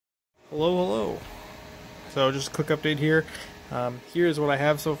Hello, hello. So just a quick update here. Here's what I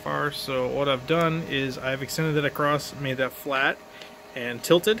have so far. So what I've done is I've extended it across, made that flat and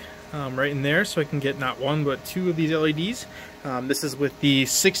tilted right in there so I can get not one but two of these LEDs. This is with the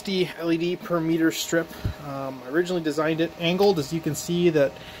 60 LED per meter strip. I originally designed it angled, as you can see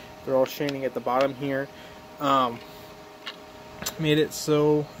that they're all shining at the bottom here. Made it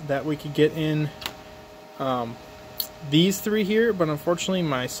so that we could get in these three here, but unfortunately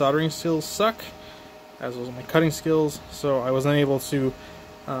my soldering skills suck, as well as my cutting skills, so I was unable to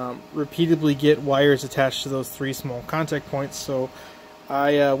repeatedly get wires attached to those three small contact points. So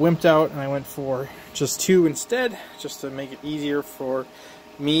I wimped out and I went for just two instead, just to make it easier for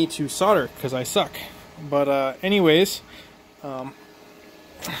me to solder, because I suck. But anyways,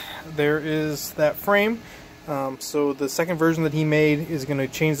 there is that frame. So the second version that he made is going to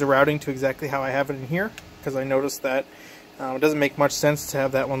change the routing to exactly how I have it in here, because I noticed that it doesn't make much sense to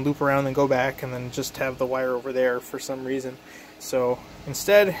have that one loop around and go back and then just have the wire over there for some reason. So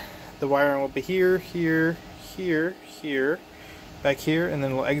instead, the wiring will be here, here, here, here, back here, and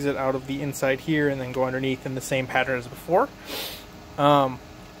then we'll exit out of the inside here and then go underneath in the same pattern as before. And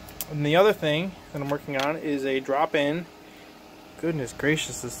the other thing that I'm working on is a drop-in. Goodness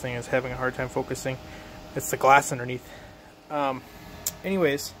gracious, this thing is having a hard time focusing. It's the glass underneath.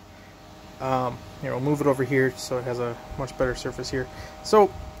 Anyways, here, we'll move it over here so it has a much better surface here.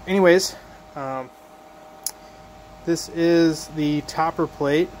 So, anyways, this is the topper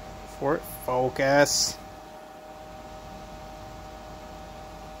plate for it. Focus.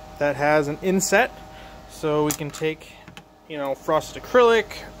 That has an inset, so we can take, you know, frosted acrylic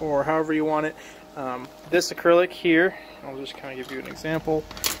or however you want it. This acrylic here, I'll just kind of give you an example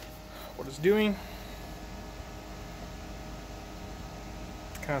of what it's doing.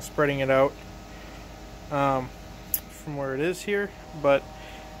 Kind of spreading it out from where it is here. But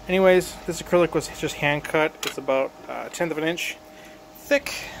anyways, this acrylic was just hand cut. It's about 1/10 of an inch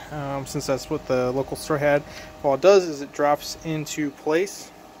thick, since that's what the local store had. All it does is it drops into place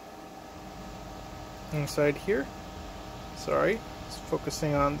inside here. Sorry, it's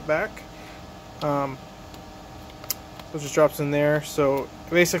focusing on the back. So it just drops in there. So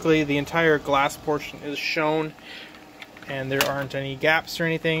basically the entire glass portion is shown, and there aren't any gaps or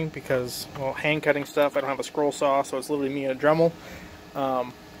anything because, well, hand cutting stuff, I don't have a scroll saw, so it's literally me and a Dremel,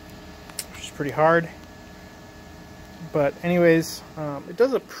 which is pretty hard. But anyways, it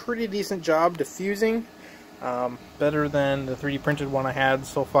does a pretty decent job diffusing, better than the 3D printed one I had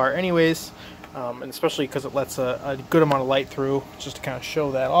so far anyways, and especially because it lets a good amount of light through. Just to kind of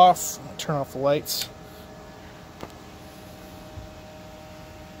show that off, turn off the lights.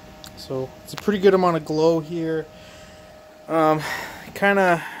 So it's a pretty good amount of glow here. Kind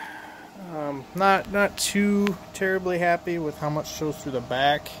of not too terribly happy with how much shows through the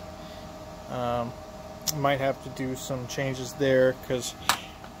back. Might have to do some changes there because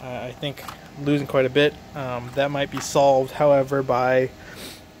I think I'm losing quite a bit. That might be solved, however, by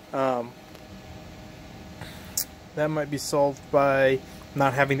not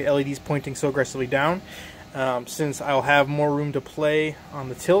having the LEDs pointing so aggressively down. Since I'll have more room to play on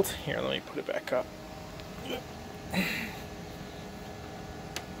the tilt. Here, let me put it back up.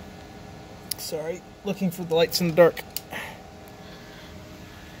 Sorry, looking for the lights in the dark.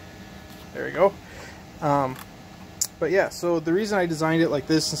 There we go. But yeah, so the reason I designed it like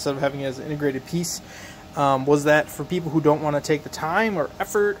this instead of having it as an integrated piece was that for people who don't want to take the time or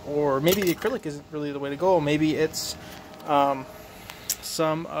effort, or maybe the acrylic isn't really the way to go, maybe it's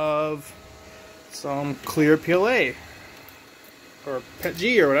some clear PLA or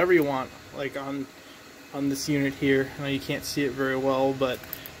PETG or whatever you want, like on this unit here. I know you can't see it very well, but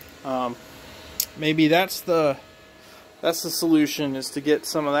maybe that's the solution, is to get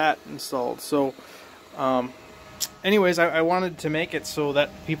some of that installed. So anyways, I wanted to make it so that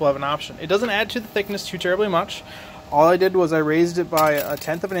people have an option. It doesn't add to the thickness too terribly much. All I did was I raised it by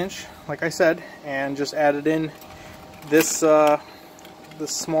 1/10 of an inch, like I said, and just added in this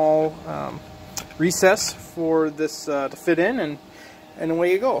small recess for this to fit in, and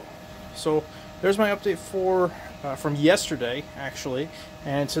away you go. So there's my update from yesterday, actually.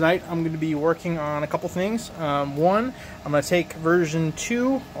 And tonight I'm going to be working on a couple things. One, I'm going to take version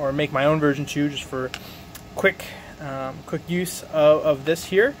 2, or make my own version 2 just for quick use of this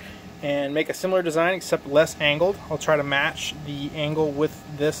here, and make a similar design except less angled. I'll try to match the angle with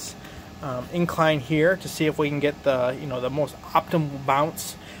this incline here to see if we can get the most optimal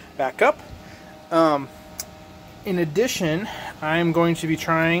bounce back up. In addition, I'm going to be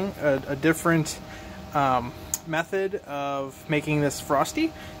trying a different method of making this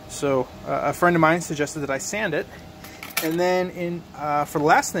frosty. So a friend of mine suggested that I sand it, And then for the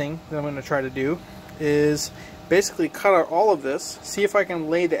last thing that I'm going to try to do is basically cut out all of this, see if I can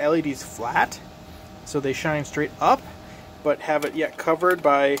lay the LEDs flat so they shine straight up, but have it yet covered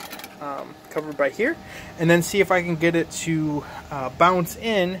by here, and then see if I can get it to bounce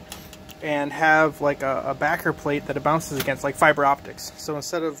in and have like a backer plate that it bounces against, like fiber optics. So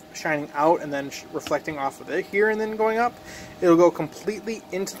instead of shining out and then reflecting off of it here and then going up, it'll go completely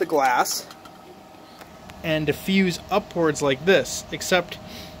into the glass and diffuse upwards like this, except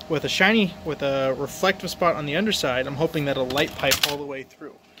with a reflective spot on the underside. I'm hoping that it'll light pipe all the way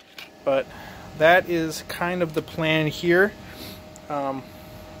through. But that is kind of the plan here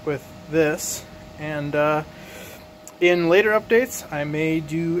with this. And in later updates, I may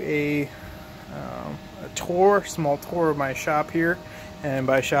do a small tour of my shop here. And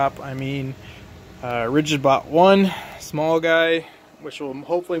by shop, I mean Rigidbot 1, small guy, which will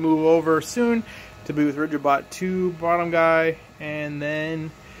hopefully move over soon to be with Rigidbot 2, bottom guy, and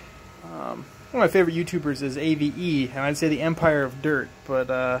then one of my favorite YouTubers is AVE, and I'd say the Empire of Dirt,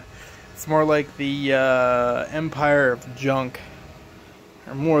 but it's more like the Empire of Junk,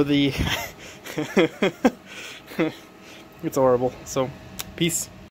 or more the it's horrible. So peace.